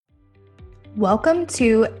Welcome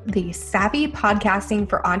to the Savvy Podcasting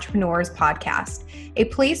for Entrepreneurs podcast, a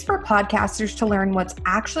place for podcasters to learn what's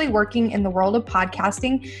actually working in the world of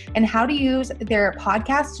podcasting and how to use their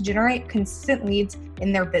podcast to generate consistent leads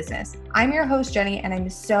in their business. I'm your host, Jenny, and I'm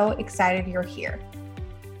so excited you're here.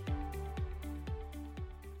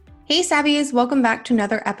 Hey, Savvies, welcome back to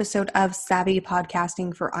another episode of Savvy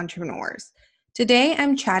Podcasting for Entrepreneurs. Today,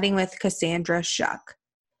 I'm chatting with Cassandra Shuck.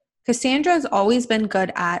 Cassandra has always been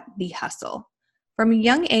good at the hustle. From a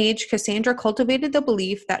young age, Cassandra cultivated the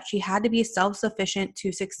belief that she had to be self-sufficient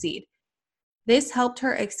to succeed. This helped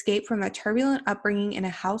her escape from a turbulent upbringing in a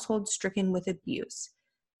household stricken with abuse.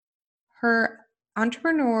 Her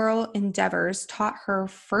entrepreneurial endeavors taught her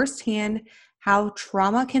firsthand how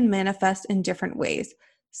trauma can manifest in different ways: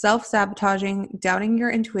 self-sabotaging, doubting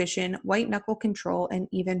your intuition, white-knuckle control, and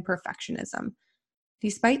even perfectionism.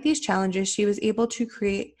 Despite these challenges, she was able to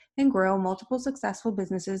create and grow multiple successful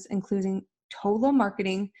businesses, including Total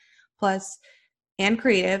Marketing Plus and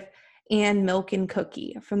Creative and Milk and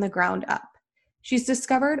Cookie, from the ground up. She's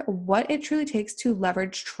discovered what it truly takes to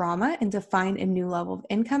leverage trauma and to find a new level of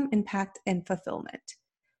income, impact, and fulfillment.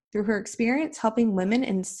 Through her experience helping women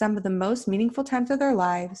in some of the most meaningful times of their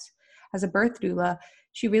lives as a birth doula,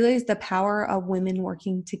 she realized the power of women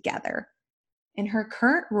working together. In her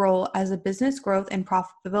current role as a business growth and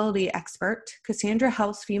profitability expert, Cassandra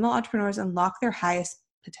helps female entrepreneurs unlock their highest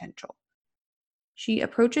potential. She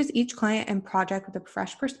approaches each client and project with a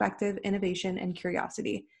fresh perspective, innovation, and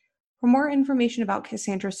curiosity. For more information about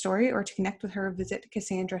Cassandra's story or to connect with her, visit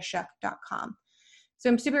cassandrashuck.com. So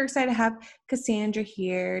I'm super excited to have Cassandra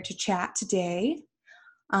here to chat today.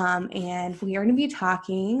 And we are going to be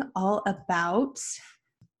talking all about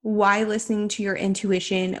why listening to your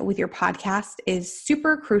intuition with your podcast is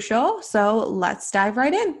super crucial. So let's dive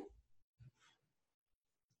right in.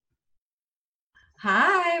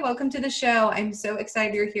 Hi, welcome to the show. I'm so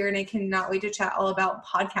excited you're here and I cannot wait to chat all about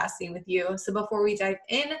podcasting with you. So before we dive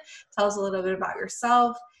in, tell us a little bit about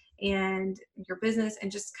yourself and your business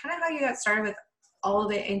and just kind of how you got started with all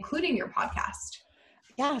of it, including your podcast.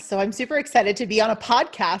 Yeah, so I'm super excited to be on a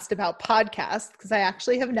podcast about podcasts because I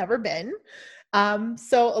actually have never been.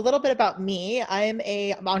 So a little bit about me. I'm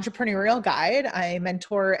an entrepreneurial guide. I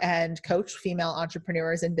mentor and coach female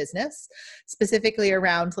entrepreneurs in business, specifically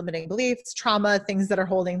around limiting beliefs, trauma, things that are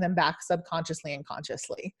holding them back subconsciously and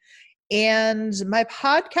consciously. And my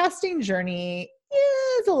podcasting journey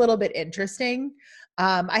is a little bit interesting.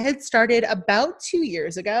 I had started about 2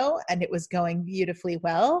 years ago and it was going beautifully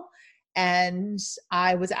well. And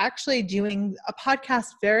I was actually doing a podcast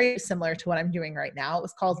very similar to what I'm doing right now. It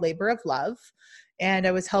was called Labor of Love. And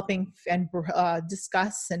I was helping and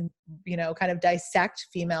discuss and, kind of dissect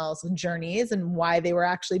females' journeys and why they were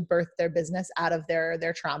actually birthed their business out of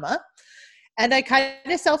their trauma. And I kind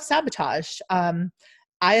of self-sabotaged.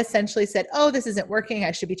 I essentially said, oh, this isn't working.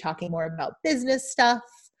 I should be talking more about business stuff.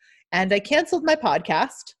 And I canceled my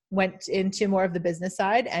podcast, went into more of the business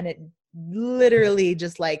side, and it literally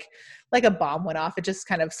just like a bomb went off. It just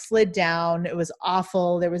kind of slid down. It was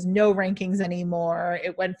awful. There was no rankings anymore.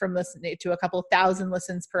 It went from listening to a couple thousand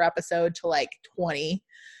listens per episode to like 20.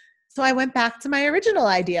 So I went back to my original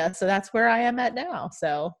idea. So that's where I am at now.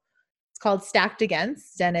 So it's called Stacked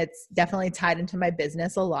Against, and it's definitely tied into my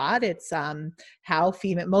business a lot. It's how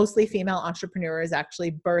mostly female entrepreneurs actually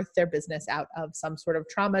birth their business out of some sort of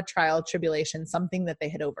trauma, trial, tribulation, something that they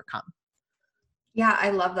had overcome. Yeah, I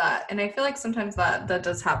love that. And I feel like sometimes that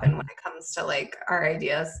does happen when it comes to like our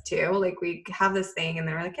ideas too. Like we have this thing and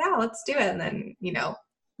then we're like, yeah, let's do it. And then,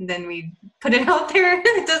 then we put it out there and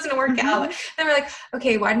it doesn't work out. And we're like,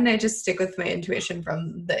 okay, why didn't I just stick with my intuition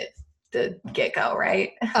from the get-go,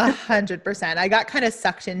 right? 100%. I got kind of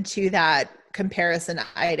sucked into that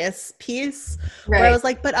comparison-itis piece Right. Where I was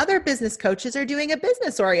like, but other business coaches are doing a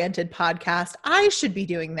business-oriented podcast. I should be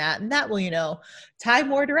doing that. And that will, tie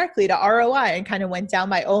more directly to ROI, and kind of went down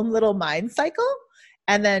my own little mind cycle.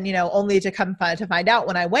 And then, only to find out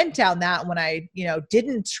when I went down that, when I,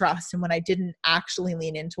 didn't trust and when I didn't actually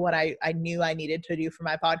lean into what I knew I needed to do for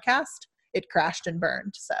my podcast, it crashed and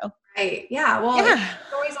burned. So. Right. Yeah. Well,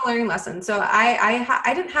 It's always a learning lesson. So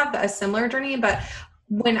I didn't have a similar journey, but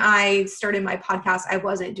when I started my podcast, I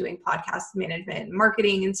wasn't doing podcast management,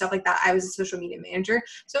 marketing and stuff like that. I was a social media manager.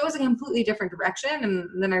 So it was a completely different direction.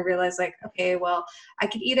 And then I realized like, okay, well, I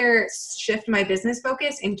could either shift my business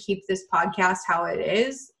focus and keep this podcast how it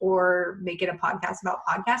is, or make it a podcast about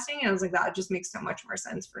podcasting. And I was like, that just makes so much more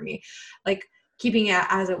sense for me. Like keeping it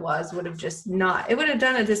as it was would have just it would have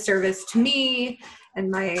done a disservice to me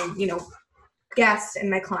and my, guests and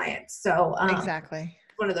my clients. So exactly.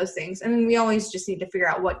 one of those things. And we always just need to figure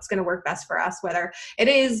out what's going to work best for us, whether it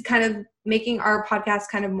is kind of making our podcast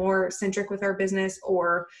kind of more centric with our business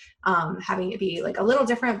or having it be like a little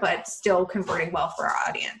different, but still converting well for our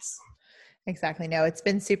audience. Exactly. No, it's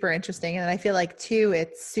been super interesting. And I feel like too,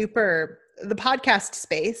 the podcast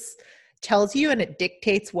space tells you and it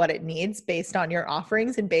dictates what it needs based on your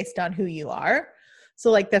offerings and based on who you are. So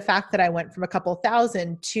like the fact that I went from a couple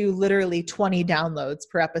thousand to literally 20 downloads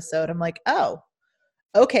per episode, I'm like, oh,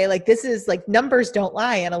 okay. Like this is like numbers don't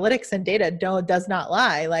lie. Analytics and data does not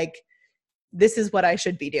lie. Like this is what I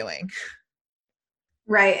should be doing.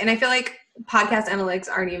 Right. And I feel like podcast analytics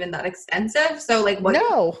aren't even that extensive. So like what you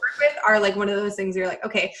work with are like one of those things you're like,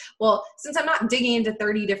 okay, well, since I'm not digging into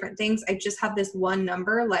 30 different things, I just have this one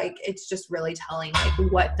number. Like it's just really telling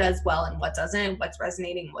like what does well and what doesn't, what's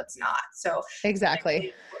resonating, what's not. So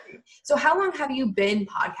exactly. So how long have you been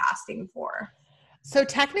podcasting for? So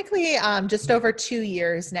technically, just over 2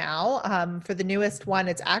 years now. For the newest one,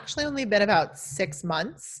 it's actually only been about 6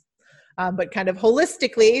 months. But kind of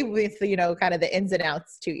holistically with, kind of the ins and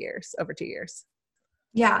outs, over 2 years.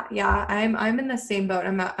 Yeah. I'm in the same boat.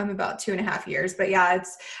 I'm about 2.5 years, but yeah,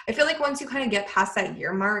 I feel like once you kind of get past that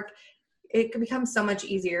year mark, it can become so much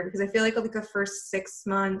easier because I feel like the first 6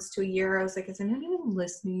 months to a year, I was like, is anyone even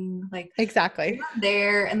listening? Like exactly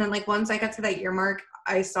there. And then like, once I got to that year mark,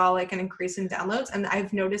 I saw like an increase in downloads. And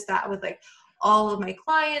I've noticed that with like all of my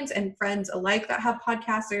clients and friends alike that have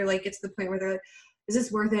podcasts, they're like, it's the point where they're like, is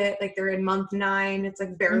this worth it? Like they're in month 9, it's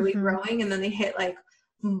like barely growing. And then they hit like,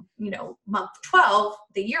 month 12,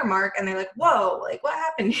 the year mark. And they're like, whoa, like what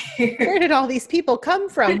happened here? Where did all these people come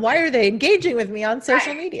from? Why are they engaging with me on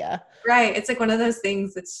social media? Right. It's like one of those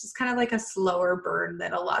things that's just kind of like a slower burn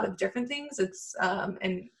than a lot of different things. It's,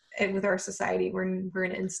 and with our society, we're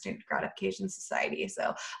an instant gratification society.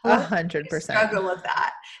 So 100% struggle with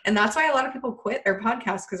that. And that's why a lot of people quit their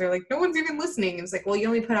podcasts because they're like, no one's even listening. And it's like, well, you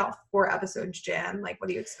only put out 4 episodes, Jen. Like, what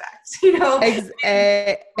do you expect?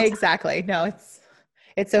 Exactly. No,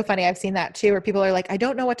 it's so funny. I've seen that too, where people are like, I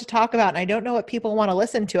don't know what to talk about. And I don't know what people want to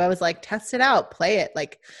listen to. I was like, test it out, play it.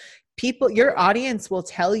 Like your audience will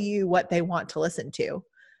tell you what they want to listen to.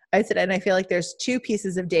 I said, and I feel like there's 2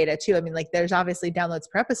 pieces of data too. I mean, like there's obviously downloads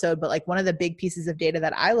per episode, but like one of the big pieces of data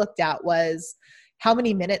that I looked at was how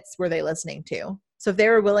many minutes were they listening to? So if they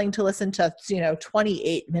were willing to listen to,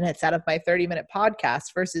 28 minutes out of my 30-minute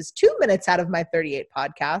podcast versus 2 minutes out of my 38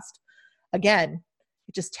 podcast, again,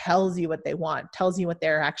 it just tells you what they want, tells you what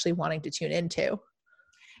they're actually wanting to tune into.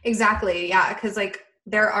 Exactly. Yeah. Cause like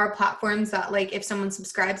there are platforms that like, if someone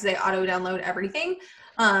subscribes, they auto download everything.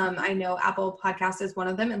 I know Apple Podcast is one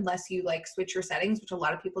of them, unless you like switch your settings, which a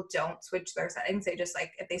lot of people don't switch their settings. They just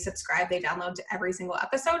like, if they subscribe, they download to every single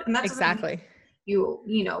episode. And that's exactly.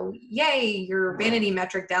 Yay, your vanity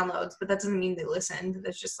metric downloads, but that doesn't mean they listened.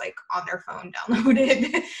 That's just like on their phone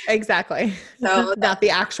downloaded. Exactly. So not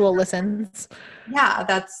the actual listens. Yeah.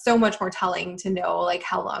 That's so much more telling to know like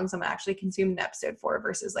how long someone actually consumed an episode for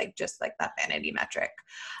versus like just like that vanity metric.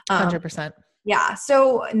 100%. Yeah.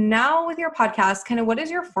 So now with your podcast, kind of what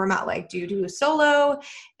is your format like? Do you do a solo,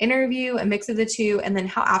 interview, a mix of the two? And then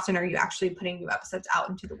how often are you actually putting new episodes out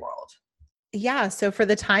into the world? Yeah. So for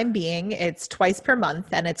the time being, it's twice per month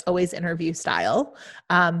and it's always interview style.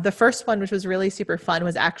 The first one, which was really super fun,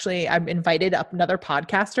 was actually I invited up another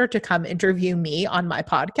podcaster to come interview me on my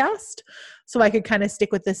podcast. So I could kind of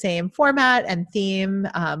stick with the same format and theme.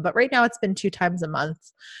 But right now it's been 2 times a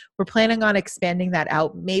month. We're planning on expanding that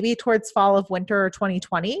out maybe towards fall of winter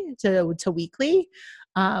 2020 to weekly.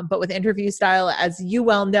 But with interview style, as you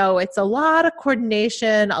well know, it's a lot of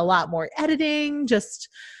coordination, a lot more editing, just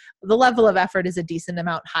the level of effort is a decent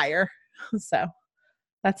amount higher. So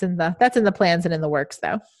that's in the plans and in the works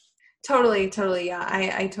though. Totally. Yeah.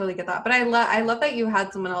 I totally get that. But I love that you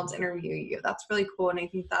had someone else interview you. That's really cool. And I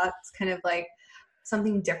think that's kind of like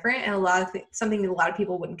something different and something that a lot of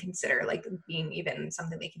people wouldn't consider like being even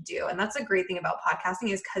something they could do. And that's a great thing about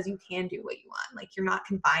podcasting is because you can do what you want. Like you're not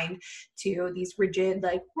confined to these rigid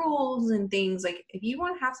like rules and things. Like if you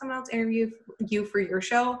want to have someone else interview you for your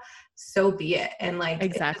show, so be it. And like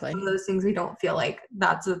exactly it's one of those things we don't feel like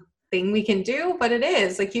that's a thing we can do, but it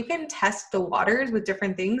is like you can test the waters with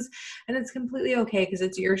different things and it's completely okay because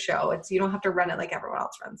it's your show. You don't have to run it like everyone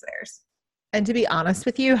else runs theirs. And to be honest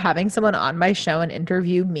with you, having someone on my show and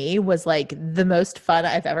interview me was like the most fun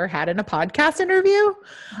I've ever had in a podcast interview.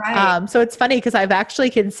 Right. So it's funny because I've actually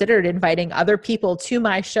considered inviting other people to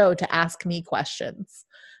my show to ask me questions,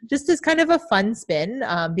 just as kind of a fun spin.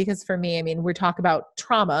 Because for me, I mean, we talk about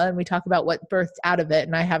trauma and we talk about what birthed out of it.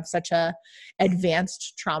 And I have such a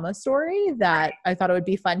advanced trauma story that I thought it would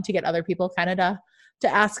be fun to get other people kind of to to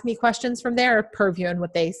ask me questions from their purview and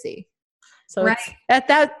what they see. So Right.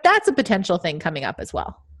 that's a potential thing coming up as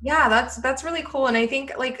well. Yeah, that's really cool. And I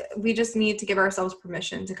think like we just need to give ourselves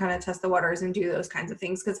permission to kind of test the waters and do those kinds of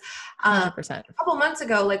things. Because 100%. a couple months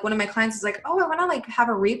ago, like one of my clients is like, oh, I want to like have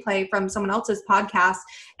a replay from someone else's podcast.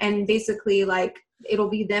 And basically like it'll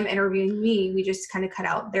be them interviewing me. We just kind of cut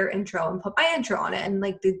out their intro and put my intro on it. And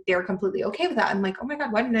like they're completely okay with that. I'm like, oh my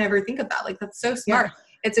God, why didn't I ever think of that? Like, that's so smart. Yeah.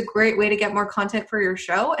 It's a great way to get more content for your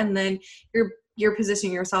show. And then you're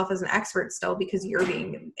positioning yourself as an expert still because you're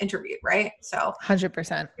being interviewed, right? So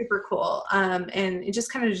 100%. Super cool. And it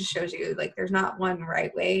just kind of just shows you like there's not one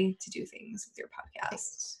right way to do things with your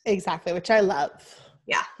podcast. Exactly, which I love.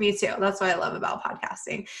 Yeah, me too. That's what I love about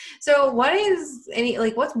podcasting. So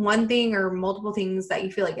what's one thing or multiple things that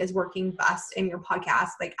you feel like is working best in your podcast,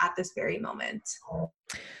 like at this very moment?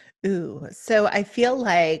 Ooh, so I feel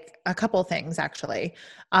like a couple things actually.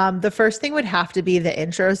 The first thing would have to be the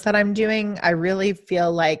intros that I'm doing. I really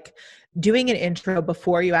feel like doing an intro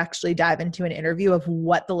before you actually dive into an interview of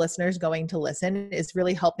what the listener is going to listen is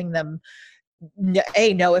really helping them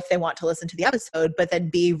know if they want to listen to the episode, but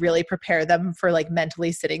then B, really prepare them for like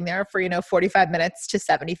mentally sitting there for, 45 minutes to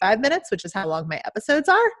 75 minutes, which is how long my episodes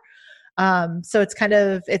are. So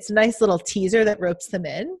it's a nice little teaser that ropes them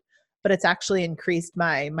in, but it's actually increased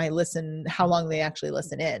my listen, how long they actually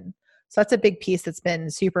listen in. So that's a big piece that's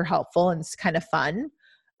been super helpful and it's kind of fun.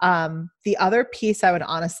 The other piece I would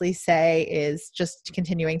honestly say is just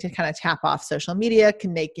continuing to kind of tap off social media,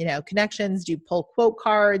 can make, connections, do pull quote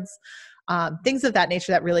cards, things of that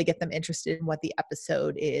nature that really get them interested in what the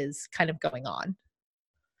episode is kind of going on.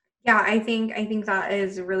 Yeah, I think that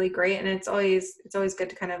is really great. And it's always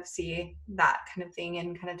good to kind of see that kind of thing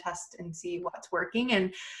and kind of test and see what's working.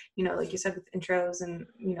 And, like you said, with intros and,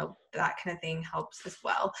 that kind of thing helps as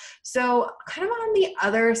well. So kind of on the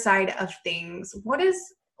other side of things, what is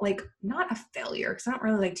like not a failure, because I don't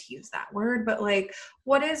really like to use that word, but like,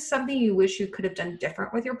 what is something you wish you could have done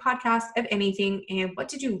different with your podcast, if anything, and what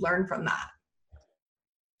did you learn from that?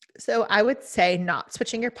 So I would say not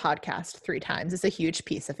switching your podcast 3 times is a huge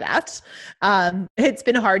piece of that. It's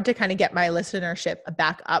been hard to kind of get my listenership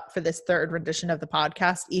back up for this third rendition of the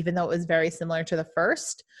podcast, even though it was very similar to the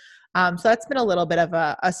first. So that's been a little bit of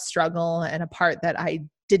a struggle and a part that I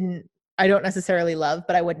don't necessarily love,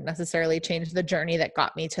 but I wouldn't necessarily change the journey that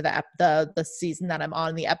got me to the season that I'm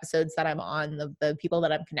on, the episodes that I'm on, the people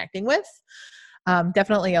that I'm connecting with.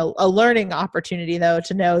 Definitely a learning opportunity though,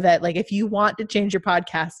 to know that like, if you want to change your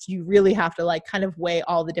podcast, you really have to like kind of weigh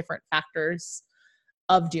all the different factors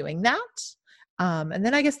of doing that. And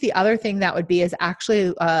then I guess the other thing that would be is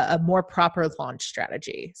actually a more proper launch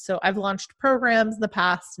strategy. So I've launched programs in the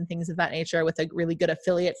past and things of that nature with a really good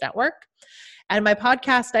affiliate network. And my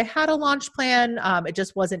podcast, I had a launch plan. It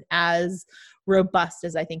just wasn't as robust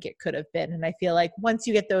as I think it could have been. And I feel like once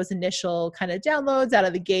you get those initial kind of downloads out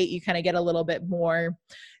of the gate, you kind of get a little bit more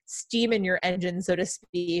steam in your engine, so to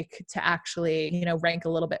speak, to actually, rank a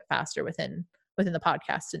little bit faster within the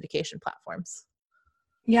podcast syndication platforms.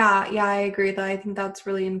 Yeah, I agree though. I think that's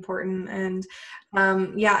really important. And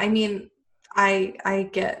I mean, I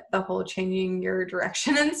get the whole changing your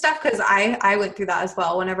direction and stuff, because I went through that as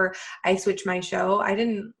well. Whenever I switched my show, I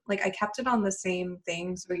kept it on the same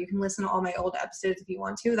thing. So you can listen to all my old episodes if you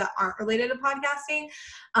want to that aren't related to podcasting.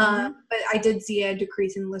 But I did see a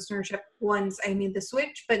decrease in listenership once I made the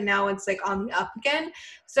switch, but now it's like on the up again.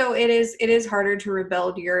 So it is harder to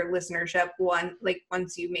rebuild your listenership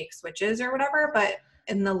once you make switches or whatever, but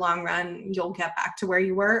in the long run, you'll get back to where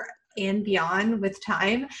you were and beyond with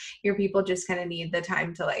time. Your people just kind of need the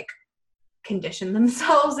time to like condition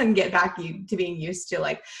themselves and get back to being used to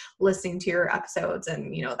like listening to your episodes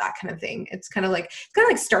and that kind of thing. It's kind of like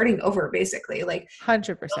starting over, basically, like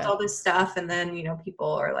 100% all this stuff, and then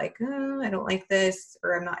people are like, I don't like this,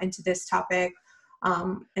 or I'm not into this topic,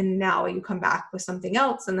 and now you come back with something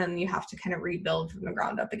else, and then you have to kind of rebuild from the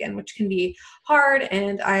ground up again, which can be hard.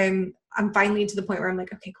 And I'm finally to the point where I'm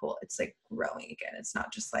like, okay, cool, it's like growing again. It's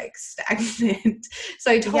not just like stagnant.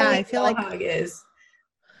 So I totally feel like how it is.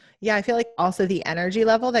 Yeah, I feel like also the energy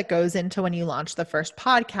level that goes into when you launch the first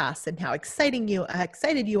podcast and how excited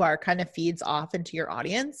you are kind of feeds off into your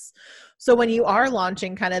audience. So when you are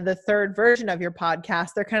launching kind of the third version of your podcast,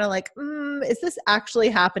 they're kind of like, is this actually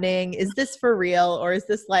happening? Is this for real? Or is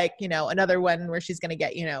this like, another one where she's going to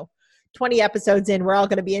get, 20 episodes in, we're all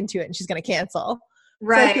going to be into it and she's going to cancel.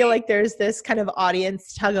 Right. So I feel like there's this kind of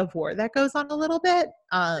audience tug of war that goes on a little bit.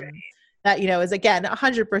 Right. That, is again,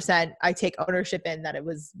 100% I take ownership in that it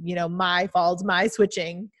was, my fault, my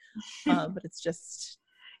switching. But it's just.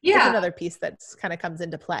 It's Yeah. another piece that's kind of comes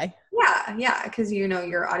into play. Yeah, because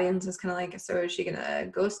your audience is kind of like, so is she gonna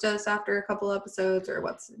ghost us after a couple episodes, or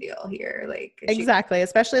what's the deal here? Like, is she Exactly.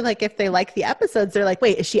 Especially like if they like the episodes, they're like,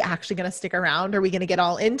 wait, is she actually going to stick around? Are we going to get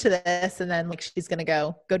all into this? And then like, she's going to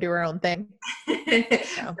go do her own thing. So,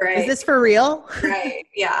 is right? this for real? Right.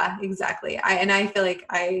 Yeah, exactly. I feel like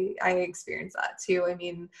I experienced that too. I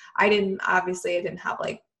mean, I didn't have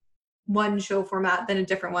like one show format, then a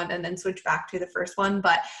different one, and then switch back to the first one.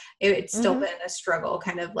 But it's still Mm-hmm. been a struggle,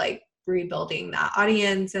 kind of like rebuilding that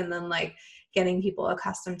audience and then like getting people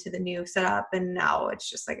accustomed to the new setup. And now it's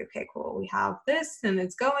just like, okay, cool, we have this and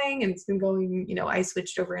it's going, and it's been going, I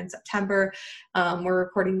switched over in September. We're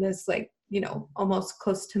recording this like, almost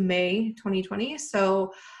close to May 2020.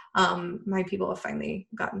 So my people have finally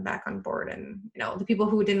gotten back on board, and the people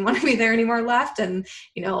who didn't want to be there anymore left, and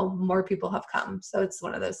more people have come. So it's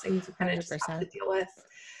one of those things you kind of just have to deal with.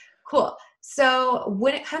 Cool. So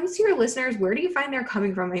when it comes to your listeners, where do you find they're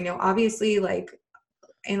coming from? I know obviously like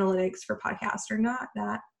analytics for podcasts are not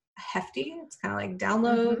that hefty. It's kind of like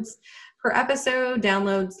downloads per episode,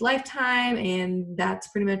 downloads lifetime, and that's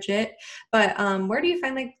pretty much it. But where do you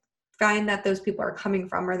find that those people are coming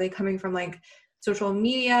from? Are they coming from like social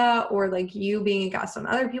media, or like you being a guest on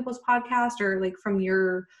other people's podcasts, or like from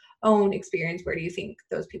your own experience? Where do you think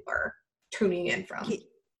those people are tuning in from?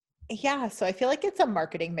 Yeah, so I feel like it's a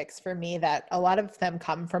marketing mix for me that a lot of them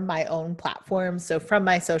come from my own platform. So from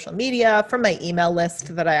my social media, from my email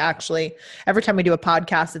list that I actually, every time we do a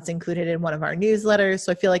podcast, it's included in one of our newsletters.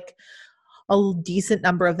 So I feel like a decent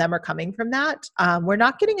number of them are coming from that. We're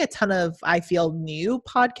not getting a ton of, I feel, new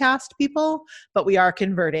podcast people, but we are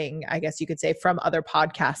converting, I guess you could say, from other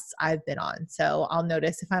podcasts I've been on. So I'll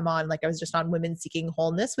notice if I'm on, like I was just on Women Seeking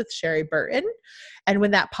Wholeness with Sherry Burton. And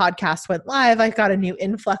when that podcast went live, I got a new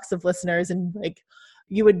influx of listeners, and like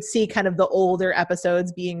you would see kind of the older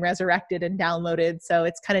episodes being resurrected and downloaded. So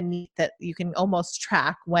it's kind of neat that you can almost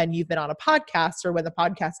track when you've been on a podcast or when the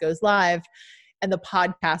podcast goes live, and the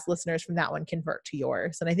podcast listeners from that one convert to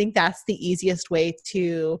yours. And I think that's the easiest way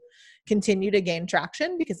to continue to gain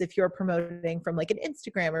traction, because if you're promoting from like an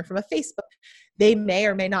Instagram or from a Facebook, they may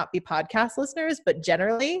or may not be podcast listeners, but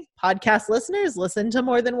generally podcast listeners listen to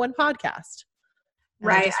more than one podcast. And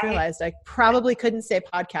right. I just realized I probably couldn't say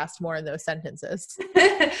podcast more in those sentences.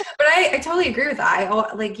 But I totally agree with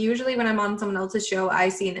that. Like usually when I'm on someone else's show, I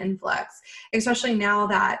see an influx, especially now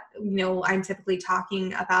that, I'm typically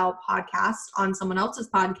talking about podcasts on someone else's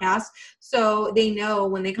podcast. So they know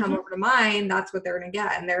when they come over to mine, that's what they're going to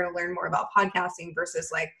get. And they're going to learn more about podcasting versus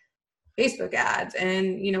like Facebook ads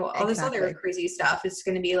and, all this other crazy stuff. It's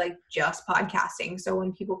going to be like just podcasting. So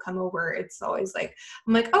when people come over, it's always like,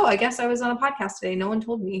 I'm like, oh, I guess I was on a podcast today. No one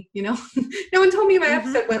told me, no one told me my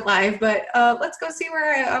episode went live, but let's go see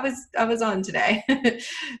where I was on today.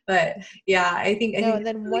 But yeah, I think and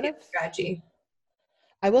then really one strategy.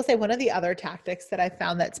 I will say one of the other tactics that I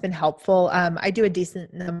found that's been helpful, I do a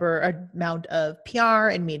decent amount of PR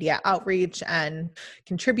and media outreach and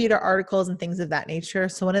contributor articles and things of that nature.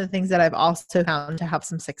 So one of the things that I've also found to have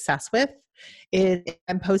some success with is if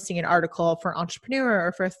I'm posting an article for Entrepreneur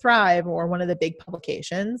or for Thrive or one of the big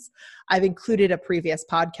publications, I've included a previous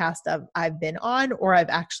podcast I've been on or I've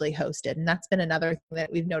actually hosted. And that's been another thing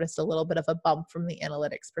that we've noticed a little bit of a bump from the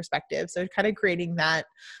analytics perspective. So kind of creating that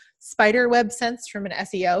spider web sense from an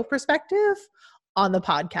SEO perspective on the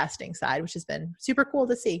podcasting side, which has been super cool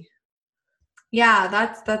to see. Yeah,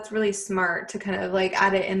 that's really smart to kind of like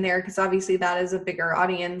add it in there, because obviously that is a bigger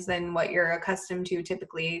audience than what you're accustomed to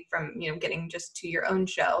typically from, getting just to your own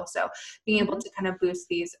show. So being able to kind of boost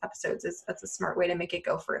these episodes that's a smart way to make it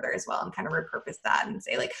go further as well, and kind of repurpose that and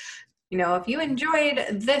say like, if you enjoyed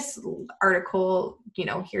this article,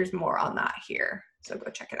 here's more on that here. So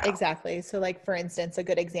go check it out. Exactly. So like, for instance, a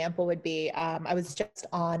good example would be, I was just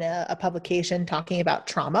on a publication talking about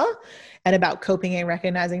trauma and about coping and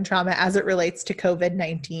recognizing trauma as it relates to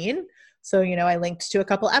COVID-19. So, I linked to a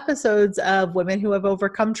couple episodes of women who have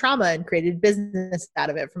overcome trauma and created business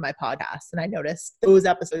out of it from my podcast. And I noticed those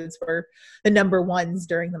episodes were the number ones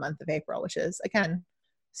during the month of April, which is, again,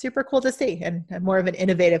 super cool to see and more of an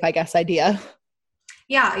innovative, I guess, idea.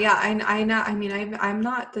 Yeah. I know. I mean, I'm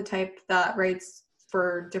not the type that writes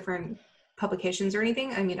for different publications or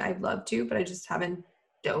anything. I mean, I'd love to, but I just haven't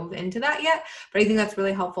dove into that yet. But I think that's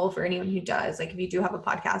really helpful for anyone who does. Like if you do have a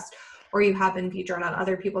podcast or you have been featured on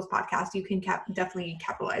other people's podcasts, you can definitely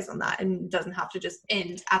capitalize on that, and it doesn't have to just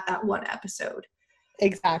end at that one episode.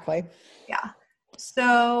 Exactly. Yeah.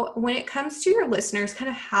 So when it comes to your listeners, kind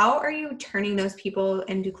of how are you turning those people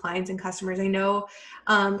into clients and customers? I know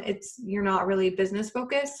you're not really business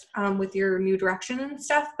focused with your new direction and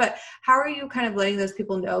stuff, but how are you kind of letting those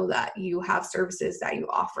people know that you have services that you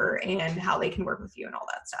offer and how they can work with you and all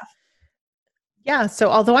that stuff? Yeah. So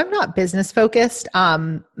although I'm not business focused,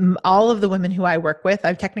 all of the women who I work with,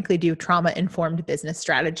 I technically do trauma informed business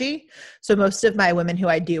strategy. So most of my women who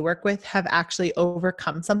I do work with have actually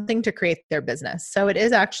overcome something to create their business. So it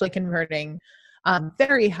is actually converting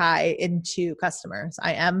very high into customers.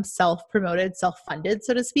 I am self-promoted, self-funded,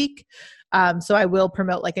 so to speak. So I will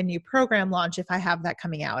promote like a new program launch if I have that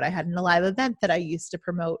coming out. I had a live event that I used to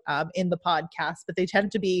promote in the podcast, but they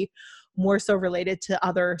tend to be more so related to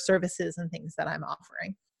other services and things that I'm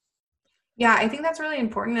offering. Yeah, I think that's really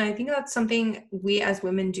important. And I think that's something we as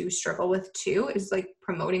women do struggle with too, is like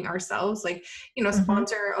promoting ourselves, like,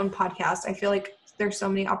 sponsor our own podcast. I feel like there's so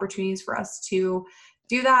many opportunities for us to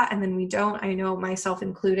do that. And then we don't. I know myself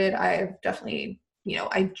included, I've definitely,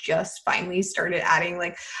 I just finally started adding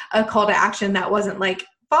like a call to action that wasn't like,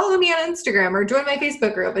 follow me on Instagram or join my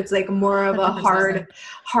Facebook group. It's like more of a 100%.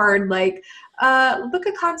 hard, like, book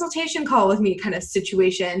a consultation call with me kind of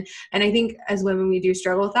situation. And I think as women, we do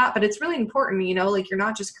struggle with that, but it's really important, like you're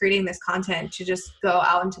not just creating this content to just go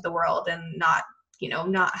out into the world and not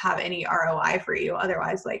have any ROI for you.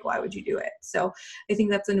 Otherwise, like, why would you do it? So I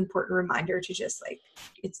think that's an important reminder to just like,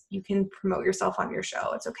 you can promote yourself on your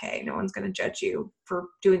show. It's okay. No one's going to judge you for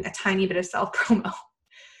doing a tiny bit of self promo.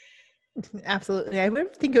 Absolutely. I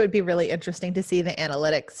would think it would be really interesting to see the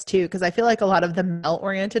analytics too, because I feel like a lot of the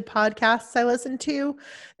male-oriented podcasts I listen to,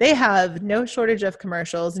 they have no shortage of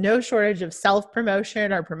commercials, no shortage of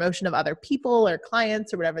self-promotion or promotion of other people or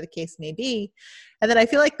clients or whatever the case may be. And then I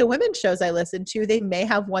feel like the women's shows I listen to, they may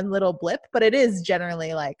have one little blip, but it is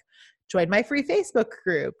generally like, join my free Facebook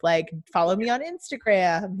group, like follow me on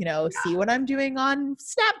Instagram, see what I'm doing on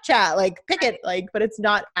Snapchat, like pick it, like, but it's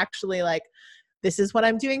not actually like, this is what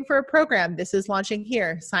I'm doing for a program. This is launching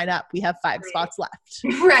here. Sign up. We have 5 spots left.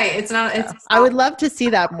 Right. It's not. I would love to see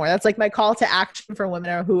that more. That's like my call to action for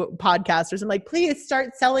women who podcasters. I'm like, please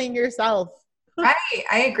start selling yourself.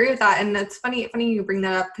 I agree with that. And it's funny you bring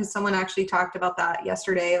that up because someone actually talked about that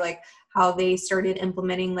yesterday, like how they started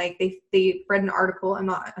implementing, like they read an article. I'm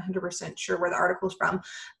not 100% sure where the article's from,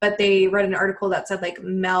 but they read an article that said like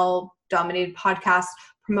male dominated podcasts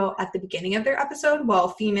promote at the beginning of their episode, while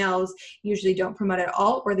females usually don't promote at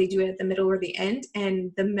all, or they do it at the middle or the end.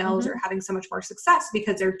 And the males are having so much more success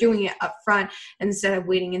because they're doing it up front instead of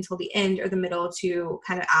waiting until the end or the middle to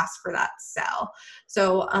kind of ask for that sell.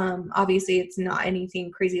 So obviously it's not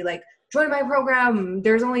anything crazy like join my program.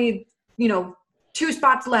 There's only, 2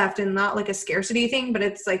 spots left and not like a scarcity thing, but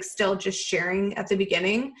it's like still just sharing at the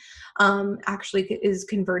beginning actually is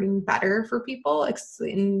converting better for people.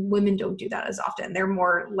 And women don't do that as often. They're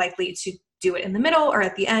more likely to do it in the middle or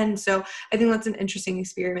at the end. So I think that's an interesting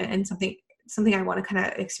experiment and something I want to kind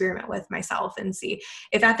of experiment with myself and see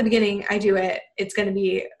if at the beginning I do it, it's going to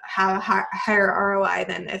be have a higher ROI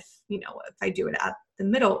than if I do it at the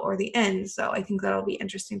middle or the end. So I think that'll be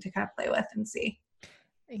interesting to kind of play with and see.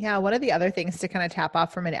 Yeah, one of the other things to kind of tap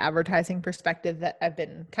off from an advertising perspective that I've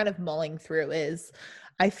been kind of mulling through is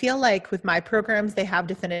I feel like with my programs, they have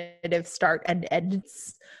definitive start and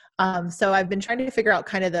ends. So I've been trying to figure out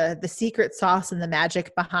kind of the secret sauce and the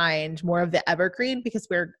magic behind more of the evergreen, because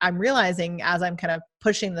I'm realizing as I'm kind of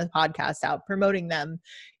pushing the podcast out, promoting them,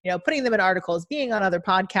 putting them in articles, being on other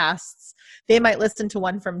podcasts, they might listen to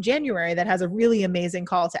one from January that has a really amazing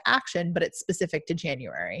call to action, but it's specific to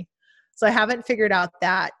January. So I haven't figured out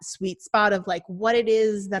that sweet spot of like what it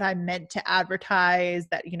is that I'm meant to advertise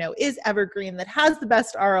that, is evergreen, that has the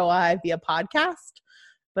best ROI via podcast.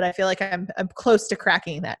 But I feel like I'm close to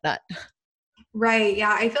cracking that nut. Right.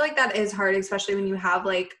 Yeah. I feel like that is hard, especially when you have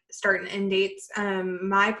like start and end dates.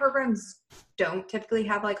 My programs don't typically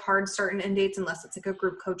have like hard start and end dates unless it's like a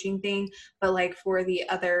group coaching thing. But like for the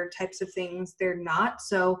other types of things, they're not.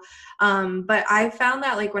 So, but I found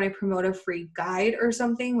that like when I promote a free guide or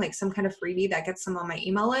something, like some kind of freebie that gets them on my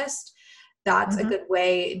email list, that's a good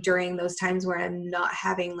way during those times where I'm not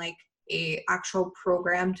having like a actual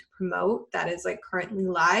program to promote that is like currently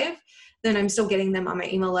live, then I'm still getting them on my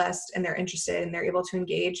email list and they're interested and they're able to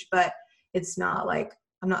engage. But it's not like,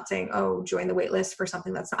 I'm not saying, oh, join the wait list for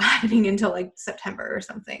something that's not happening until like September or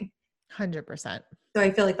something. 100%. So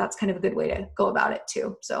I feel like that's kind of a good way to go about it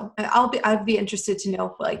too. So I'd be interested to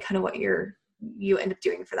know like kind of what you end up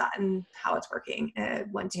doing for that and how it's working.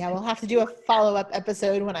 We'll have to do a follow-up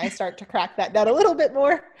episode when I start to crack that down a little bit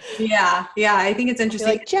more. Yeah. I think it's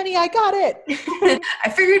interesting. Like, Jenny, I got it.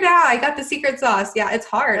 I figured it out. I got the secret sauce. Yeah, it's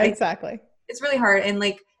hard. Exactly. it's really hard. And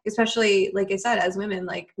like, especially like I said, as women,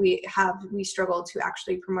 like we struggle to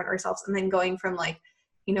actually promote ourselves, and then going from like,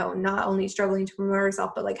 you know, not only struggling to promote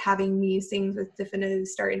ourselves, but like having these things with definitive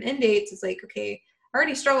start and end dates is like, okay, I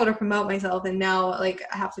already struggle to promote myself, and now like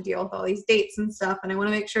I have to deal with all these dates and stuff, and I want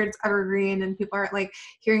to make sure it's evergreen and people aren't like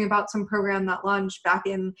hearing about some program that launched back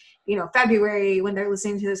in, you know, February when they're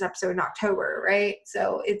listening to this episode in October, right?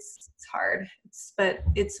 So it's hard. But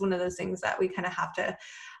it's one of those things that we kind of have to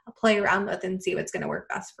play around with and see what's going to work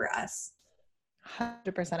best for us.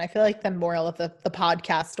 100%. I feel like the moral of the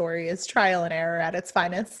podcast story is trial and error at its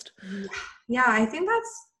finest. Yeah, I think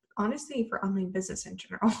that's honestly for online business in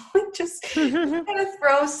general. just kind of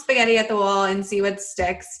throw spaghetti at the wall and see what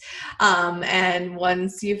sticks. And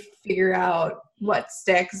once you figure out what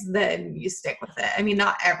sticks, then you stick with it. I mean,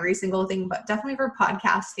 not every single thing, but definitely for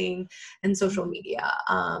podcasting and social media.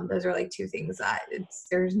 Those are like two things that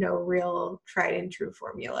there's no real tried and true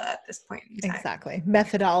formula at this point in time. Exactly.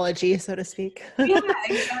 Methodology, so to speak. Yeah,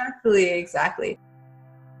 exactly.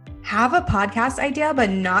 Have a podcast idea,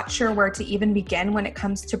 but not sure where to even begin when it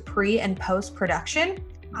comes to pre and post production?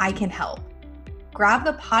 I can help. Grab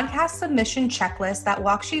the podcast submission checklist that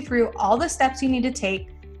walks you through all the steps you need to take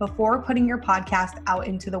before putting your podcast out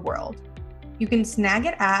into the world. You can snag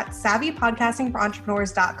it at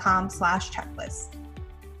savvypodcastingforentrepreneurs.com/checklist.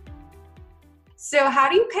 So how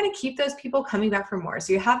do you kind of keep those people coming back for more?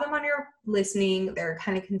 So you have them on your listening, they're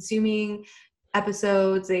kind of consuming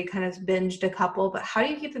episodes, they kind of binged a couple, but how do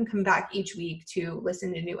you keep them come back each week to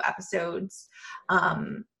listen to new episodes,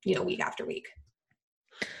 week after week?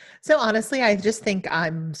 So honestly, I just think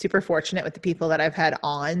I'm super fortunate with the people that I've had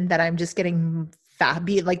on, that I'm just getting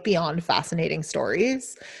beyond fascinating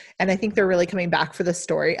stories. And I think they're really coming back for the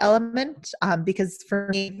story element, because for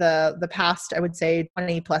me, the past, I would say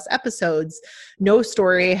 20 plus episodes, no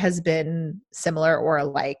story has been similar or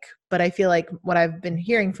alike. But I feel like what I've been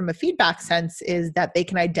hearing from a feedback sense is that they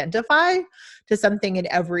can identify to something in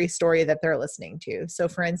every story that they're listening to. So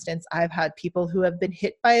for instance, I've had people who have been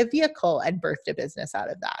hit by a vehicle and birthed a business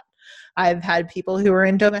out of that. I've had people who are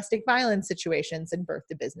in domestic violence situations and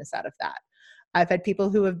birthed a business out of that. I've had people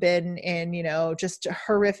who have been in, just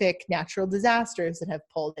horrific natural disasters and have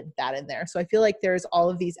pulled that in there. So I feel like there's all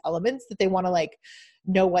of these elements that they want to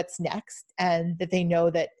know what's next, and that they know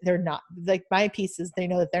that they're not, like my piece is they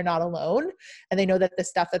know that they're not alone, and they know that the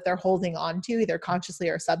stuff that they're holding on to, either consciously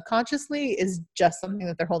or subconsciously, is just something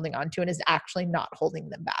that they're holding on to and is actually not holding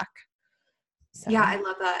them back. So. Yeah, I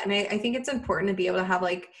love that. And I think it's important to be able to have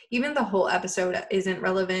even the whole episode isn't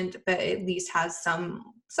relevant, but at least has some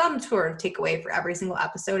sort of takeaway for every single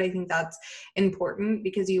episode. I think that's important,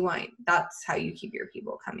 because that's how you keep your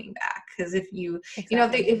people coming back. Because if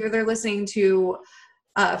if they're listening to,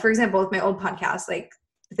 for example, with my old podcast,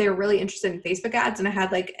 they're really interested in Facebook ads, and I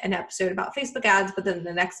had an episode about Facebook ads, but then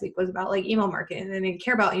the next week was about email marketing, and they didn't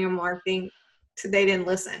care about email marketing. So they didn't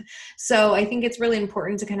listen. So I think it's really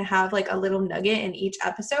important to kind of have a little nugget in each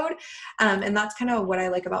episode. And that's kind of what I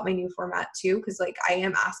like about my new format too, because I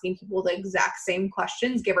am asking people the exact same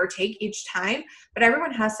questions, give or take, each time, but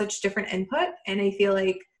everyone has such different input. And I feel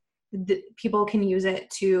like people can use it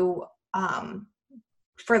to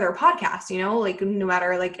for their podcast, no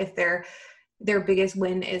matter if their biggest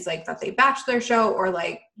win is that they batch their show, or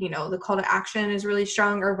the call to action is really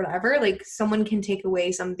strong or whatever, someone can take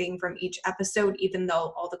away something from each episode, even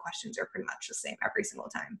though all the questions are pretty much the same every single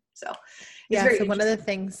time. So so one of the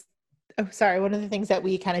things that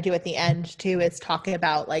we kind of do at the end too is talking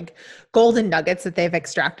about golden nuggets that they've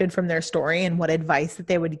extracted from their story, and what advice that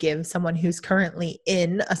they would give someone who's currently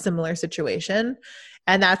in a similar situation.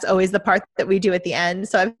 And that's always the part that we do at the end.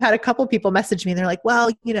 So I've had a couple people message me and they're like, well,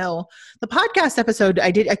 the podcast episode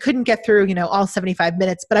I couldn't get through, all 75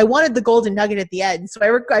 minutes, but I wanted the golden nugget at the end. So I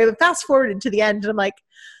fast forwarded to the end, and I'm like,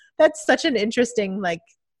 that's such an interesting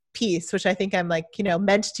piece, which I think I'm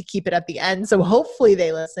meant to keep it at the end. So hopefully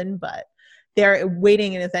they listen, but they're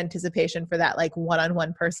waiting in anticipation for that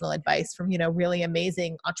one-on-one personal advice from, really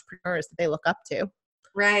amazing entrepreneurs that they look up to.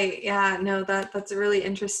 Right. Yeah. No, that's really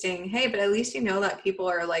interesting. Hey, but at least that people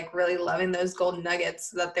are really loving those golden nuggets,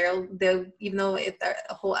 that they'll even though if the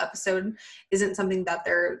whole episode isn't something that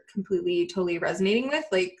they're completely totally resonating with,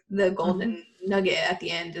 the golden nugget at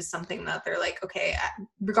the end is something that they're okay,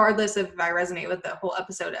 regardless of if I resonate with the whole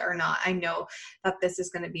episode or not, I know that this is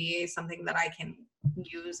going to be something that I can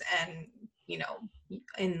use and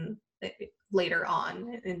in later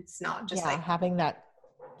on. It's not just having that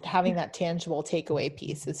tangible takeaway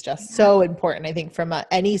piece is just so important, I think, from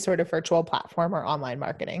any sort of virtual platform or online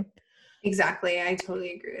marketing. Exactly. I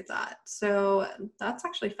totally agree with that. So that's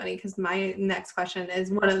actually funny because my next question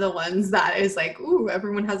is one of the ones that is like, ooh,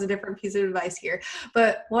 everyone has a different piece of advice here.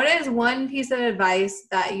 But what is one piece of advice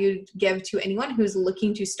that you'd give to anyone who's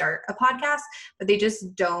looking to start a podcast, but they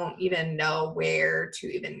just don't even know where to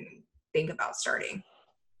even think about starting?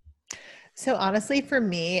 So honestly, for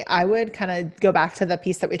me, I would kind of go back to the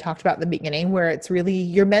piece that we talked about in the beginning, where it's really,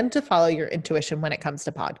 you're meant to follow your intuition when it comes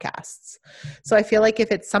to podcasts. So I feel like if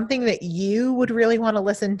it's something that you would really want to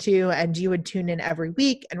listen to and you would tune in every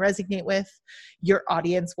week and resonate with, your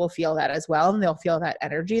audience will feel that as well. And they'll feel that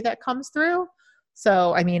energy that comes through.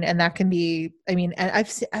 So, I mean, and that can be, I mean, and I've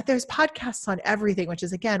seen, there's podcasts on everything, which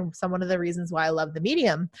is again, one of the reasons why I love the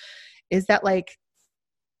medium is that like,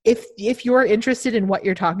 if you're interested in what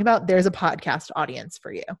you're talking about, there's a podcast audience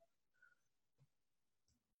for you.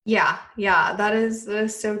 Yeah, that is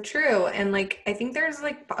so true. And like, I think there's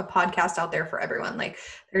like a podcast out there for everyone. Like,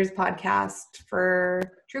 there's podcast for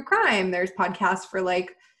true crime. There's podcast for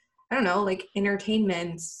like, I don't know, like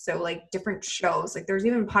entertainment. So like different shows. Like, there's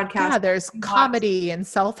even podcasts. Yeah, there's comedy and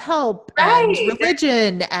self-help and Right.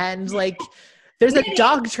 religion and like there's a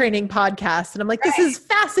dog training podcast. And I'm like, this is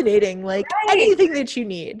fascinating. Like anything that you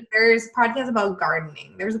need. There's podcasts about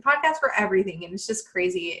gardening. There's a podcast for everything. And it's just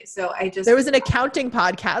crazy. So there was an accounting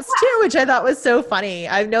podcast too, which I thought was so funny.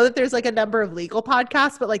 I know that there's like a number of legal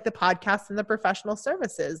podcasts, but like the podcasts and the professional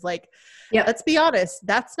services, like, let's be honest,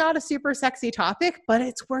 that's not a super sexy topic, but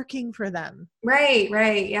it's working for them.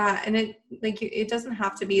 Right. Yeah. And it doesn't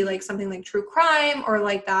have to be like something like true crime or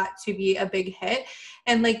like that to be a big hit.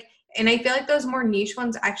 And I feel like those more niche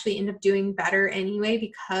ones actually end up doing better anyway,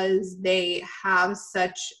 because they have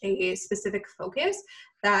such a specific focus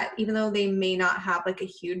that even though they may not have like a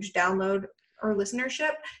huge download or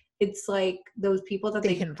listenership, it's like those people that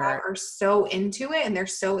they have are so into it and they're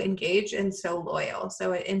so engaged and so loyal.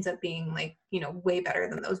 So it ends up being like, way better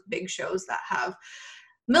than those big shows that have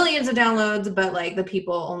millions of downloads, but like the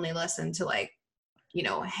people only listen to like,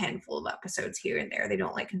 a handful of episodes here and there. They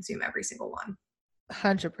don't like consume every single one.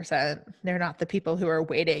 100%. They're not the people who are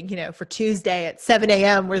waiting, for Tuesday at 7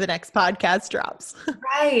 a.m. where the next podcast drops.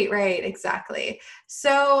 Right. Exactly.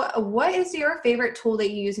 So what is your favorite tool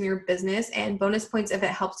that you use in your business, and bonus points if it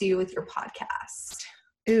helps you with your podcast?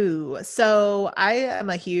 Ooh, so I am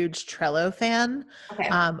a huge Trello fan. Okay.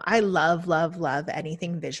 I love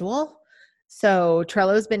anything visual. So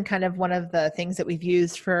Trello has been kind of one of the things that we've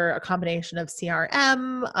used for a combination of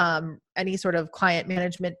CRM, any sort of client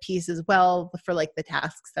management piece as well for like the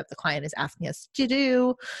tasks that the client is asking us to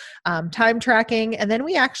do, time tracking. And then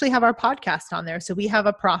we actually have our podcast on there. So we have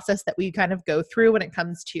a process that we kind of go through when it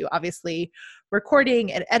comes to obviously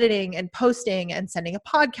recording and editing and posting and sending a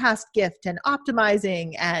podcast gift and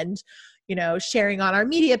optimizing and sharing on our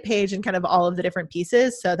media page and kind of all of the different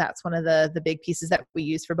pieces. So that's one of the big pieces that we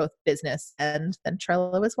use for both business and then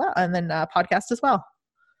Trello as well. And then podcast as well.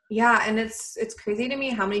 Yeah. And it's crazy to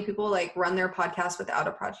me how many people like run their podcast without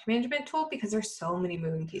a project management tool, because there's so many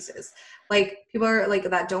moving pieces. Like people are like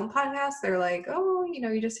that don't podcast. They're like, oh,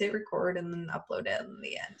 you just hit record and then upload it in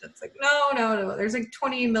the end. It's like, no. There's like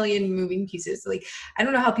 20 million moving pieces. Like, I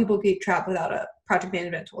don't know how people keep track without a project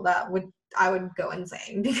management tool. I would go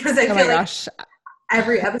insane, because I feel like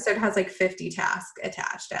every episode has like 50 tasks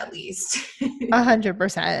attached at least.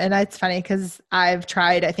 100%. And it's funny because I've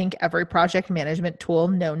tried, I think, every project management tool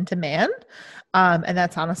known to man. And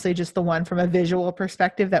that's honestly just the one from a visual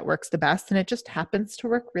perspective that works the best. And it just happens to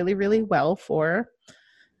work really, really well for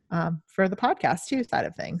the podcast too side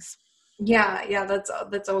of things. Yeah.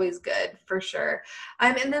 That's always good for sure.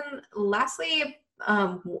 And then lastly,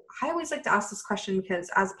 I always like to ask this question because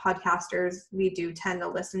as podcasters, we do tend to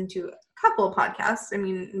listen to a couple of podcasts. I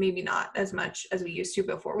mean, maybe not as much as we used to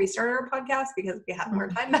before we started our podcast because we had more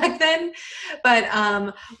time back then.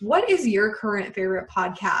 But what is your current favorite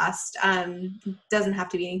podcast? Doesn't have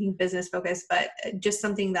to be anything business focused, but just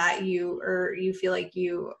something that you feel like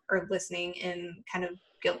you are listening in kind of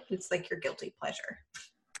guilt. It's like your guilty pleasure.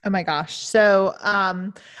 Oh my gosh. So I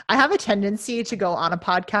have a tendency to go on a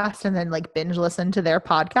podcast and then like binge listen to their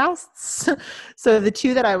podcasts. So the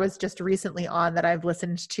two that I was just recently on that I've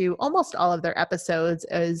listened to almost all of their episodes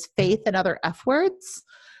is Faith and Other F Words,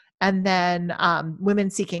 and then Women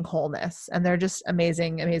Seeking Wholeness. And they're just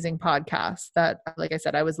amazing podcasts that, like I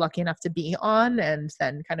said, I was lucky enough to be on and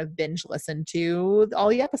then kind of binge listen to all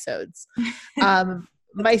the episodes.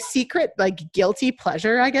 My secret, like guilty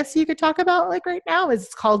pleasure, I guess you could talk about like right now, is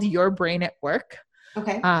called Your Brain at Work.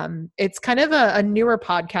 Okay. It's kind of a newer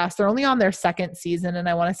podcast. They're only on their second season, and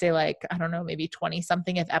I want to say like, I don't know, maybe 20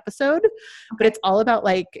 something episode, but Okay. it's all about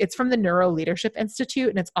like, it's from the Neuro Leadership Institute,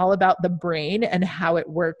 and it's all about the brain and how it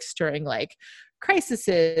works during like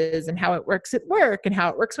crises and how it works at work and how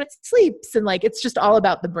it works when it sleeps. And like, it's just all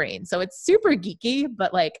about the brain. So it's super geeky,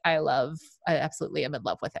 but like, I absolutely am in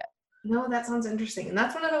love with it. No, that sounds interesting. And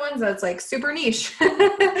that's one of the ones that's like super niche.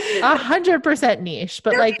 100% niche,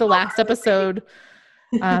 but There like the people last are listening. episode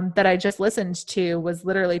that I just listened to was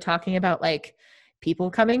literally talking about like people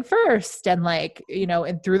coming first and like, you know,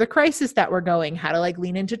 and through the crisis that we're going, how to like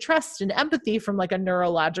lean into trust and empathy from like a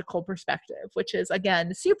neurological perspective, which is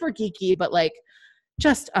again, super geeky, but like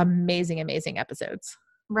just amazing, amazing episodes.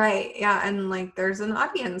 Right. Yeah. And like there's an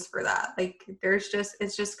audience for that. Like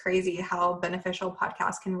it's just crazy how beneficial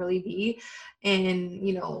podcasts can really be and,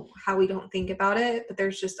 you know, how we don't think about it, but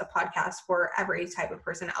there's just a podcast for every type of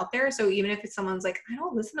person out there. So even if it's someone's like, I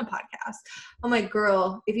don't listen to podcasts, I'm like,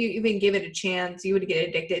 girl, if you even give it a chance, you would get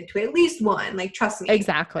addicted to at least one. Like, trust me,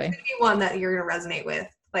 Exactly. there's gonna be one that you're going to resonate with.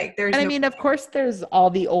 Like there's And I no mean, of course, there's all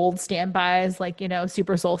the old standbys, like, you know,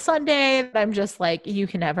 Super Soul Sunday that I'm just like, you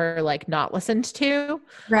can never like not listen to.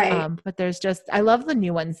 right. But there's just, I love the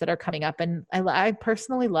new ones that are coming up, and I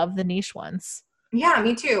personally love the niche ones. Yeah,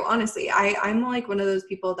 me too. Honestly, I'm like one of those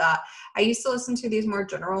people that I used to listen to these more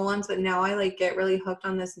general ones, but now I like get really hooked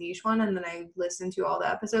on this niche one, and then I listen to all the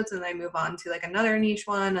episodes, and then I move on to like another niche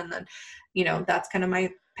one, and then, you know, that's kind of my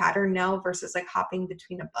pattern now versus like hopping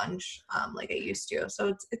between a bunch like I used to. So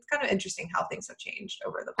it's kind of interesting how things have changed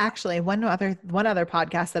over the. Actually, one other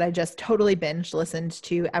podcast that I just totally binge listened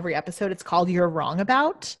to every episode. It's called You're Wrong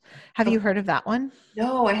About. Have you heard of that one?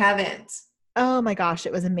 No, I haven't. Oh my gosh,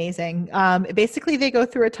 it was amazing. Basically, they go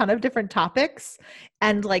through a ton of different topics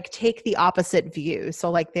and like take the opposite view.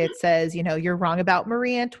 So like it says, you know, you're wrong about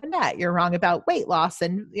Marie Antoinette. You're wrong about weight loss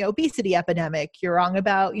and the obesity epidemic. You're wrong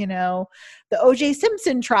about, you know, the OJ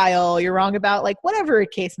Simpson trial. You're wrong about like whatever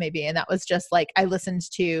case may be. And that was just like, I listened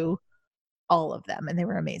to all of them and they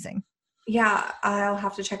were amazing. Yeah, I'll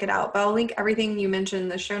have to check it out. But I'll link everything you mentioned in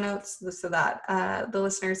the show notes so that the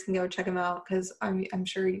listeners can go check them out, because I'm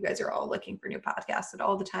sure you guys are all looking for new podcasts at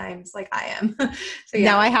all the times, like I am. So yeah.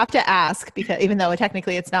 Now I have to ask, because even though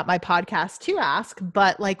technically it's not my podcast to ask,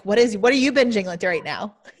 but like what are you binging right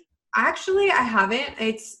now? Actually, I haven't.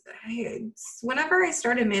 It's whenever I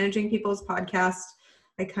started managing people's podcasts,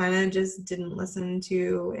 I kind of just didn't listen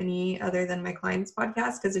to any other than my clients'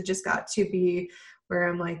 podcast, because it just got to be where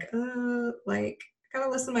I'm like I gotta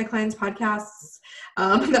listen to my clients' podcasts.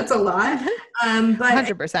 That's a lot. But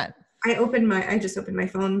 100%. I just opened my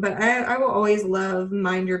phone, but I will always love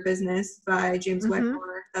Mind Your Business by James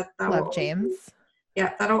Wedmore. That Love James.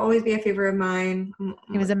 That'll always be a favorite of mine.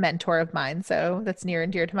 He was a mentor of mine, so that's near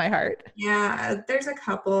and dear to my heart. Yeah, there's a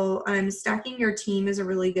couple. Stacking Your Team is a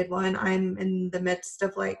really good one. I'm in the midst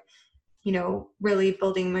of like, you know, really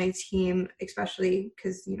building my team, especially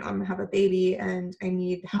because, you know, I'm gonna have a baby and I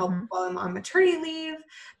need help while I'm on maternity leave,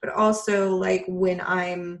 but also like when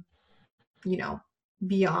I'm, you know,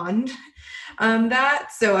 beyond that.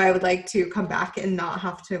 So I would like to come back and not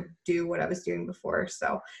have to do what I was doing before.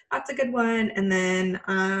 So that's a good one. And then,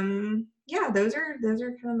 yeah, those are kind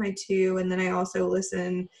of my two. And then I also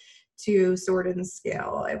listen to Sword and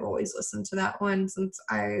Scale. I've always listened to that one since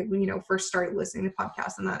I, you know, first started listening to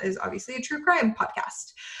podcasts, and that is obviously a true crime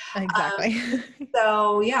podcast. Exactly.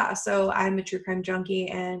 So I'm a true crime junkie,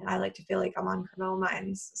 and I like to feel like I'm on Criminal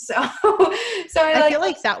Minds. So I feel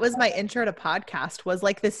like that was my intro to podcast, was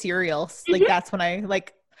like the serials. Like that's when I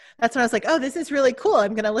was like, oh, this is really cool.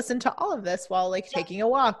 I'm going to listen to all of this while like taking a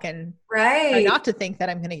walk and try not to think that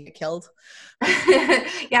I'm going to get killed.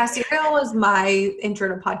 Yeah, Serial was my intro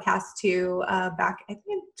to podcasts too, back I think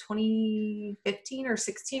in 2015 or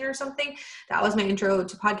 16 or something. That was my intro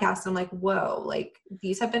to podcasts. I'm like, whoa, like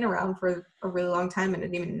these have been around for a really long time, and I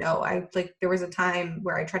didn't even know. There was a time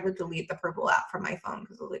where I tried to delete the Purple app from my phone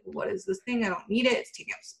because I was like, what is this thing? I don't need it. It's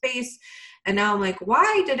taking up space. And now I'm like,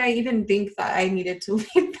 why did I even think that I needed to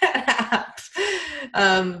leave that app?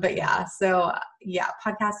 But yeah, so yeah,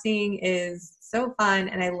 podcasting is so fun,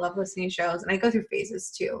 and I love listening to shows, and I go through phases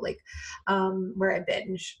too, like where I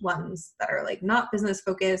binge ones that are like not business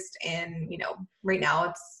focused, and you know, right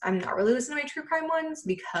now I'm not really listening to my true crime ones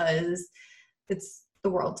because the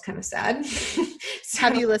world's kind of sad. So,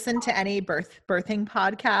 have you listened to any birthing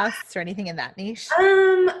podcasts or anything in that niche?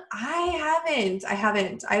 I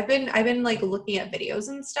haven't. I've been like looking at videos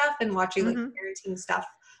and stuff and watching like parenting stuff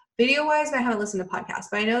video wise, but I haven't listened to podcasts,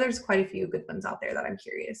 but I know there's quite a few good ones out there that I'm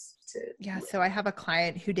curious to. Yeah. So I have a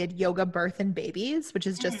client who did Yoga Birth and Babies, which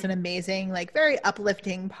is just an amazing, like very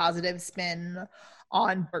uplifting, positive spin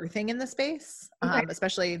on birthing in the space,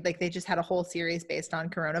 especially like they just had a whole series based on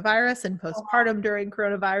coronavirus and postpartum during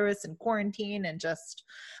coronavirus and quarantine and just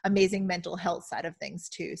amazing mental health side of things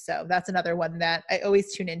too. So that's another one that I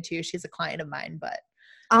always tune into. She's a client of mine, but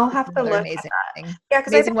I'll have to look amazing at that. Yeah,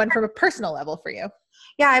 because amazing one from a personal level for you.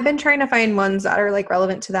 Yeah, I've been trying to find ones that are like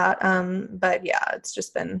relevant to that. But yeah, it's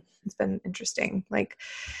been interesting. Like,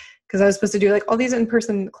 because I was supposed to do like all these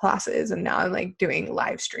in-person classes, and now I'm like doing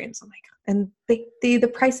live streams. I'm like, and the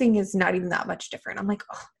pricing is not even that much different. I'm like,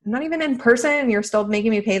 oh, I'm not even in person, and you're still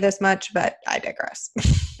making me pay this much. But I digress.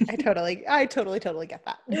 I totally get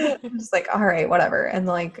that. I'm just like, all right, whatever. And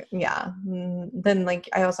like, yeah. Then like,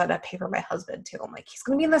 I also had to pay for my husband too. I'm like, he's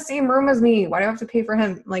gonna be in the same room as me. Why do I have to pay for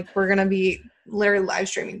him? Like, we're gonna be literally live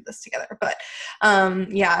streaming this together. But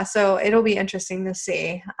yeah, so it'll be interesting to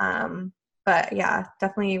see. But yeah,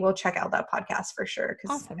 definitely we'll check out that podcast for sure,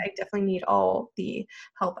 because awesome. I definitely need all the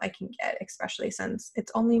help I can get, especially since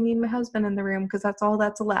it's only me and my husband in the room, because that's all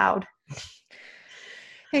that's allowed.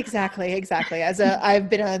 Exactly. This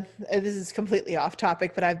is completely off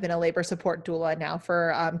topic, but I've been a labor support doula now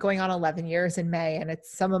for going on 11 years in May. And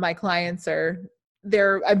it's some of my clients I'm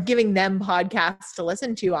giving them podcasts to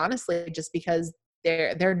listen to, honestly, just because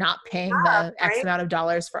they're not paying the X amount of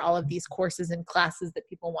dollars for all of these courses and classes that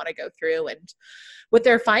people want to go through. And what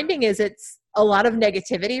they're finding is it's a lot of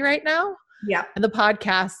negativity right now. Yeah. And the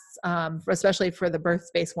podcasts, especially for the birth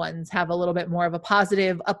space ones, have a little bit more of a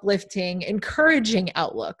positive, uplifting, encouraging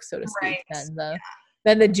outlook, so to speak,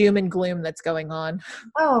 than the doom and gloom that's going on.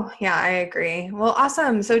 Oh, yeah, I agree. Well,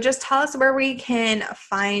 awesome. So just tell us where we can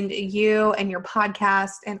find you and your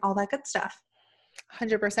podcast and all that good stuff.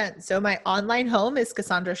 100%. So my online home is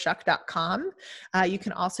cassandrashuck.com. You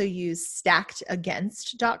can also use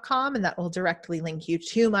stackedagainst.com, and that will directly link you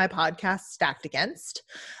to my podcast, Stacked Against.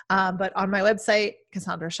 But on my website,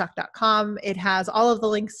 cassandrashuck.com, it has all of the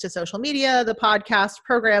links to social media, the podcast,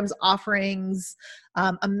 programs, offerings,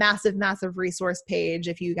 a massive, massive resource page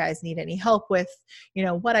if you guys need any help with,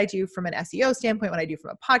 what I do from an SEO standpoint, what I do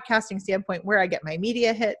from a podcasting standpoint, where I get my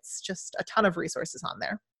media hits, just a ton of resources on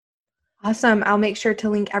there. Awesome. I'll make sure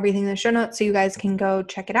to link everything in the show notes so you guys can go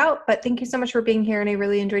check it out. But thank you so much for being here, and I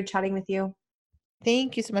really enjoyed chatting with you.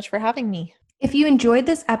 Thank you so much for having me. If you enjoyed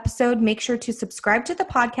this episode, make sure to subscribe to the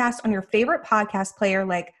podcast on your favorite podcast player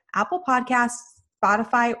like Apple Podcasts,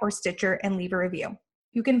 Spotify, or Stitcher, and leave a review.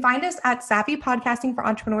 You can find us at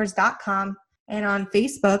savvypodcastingforentrepreneurs.com and on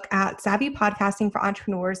Facebook at Savvy Podcasting for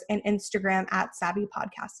Entrepreneurs and Instagram at Savvy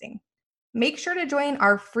Podcasting. Make sure to join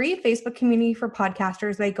our free Facebook community for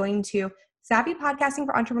podcasters by going to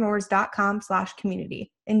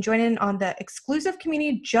savvypodcastingforentrepreneurs.com/community and join in on the exclusive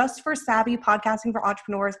community just for Savvy Podcasting for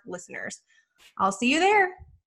Entrepreneurs listeners. I'll see you there.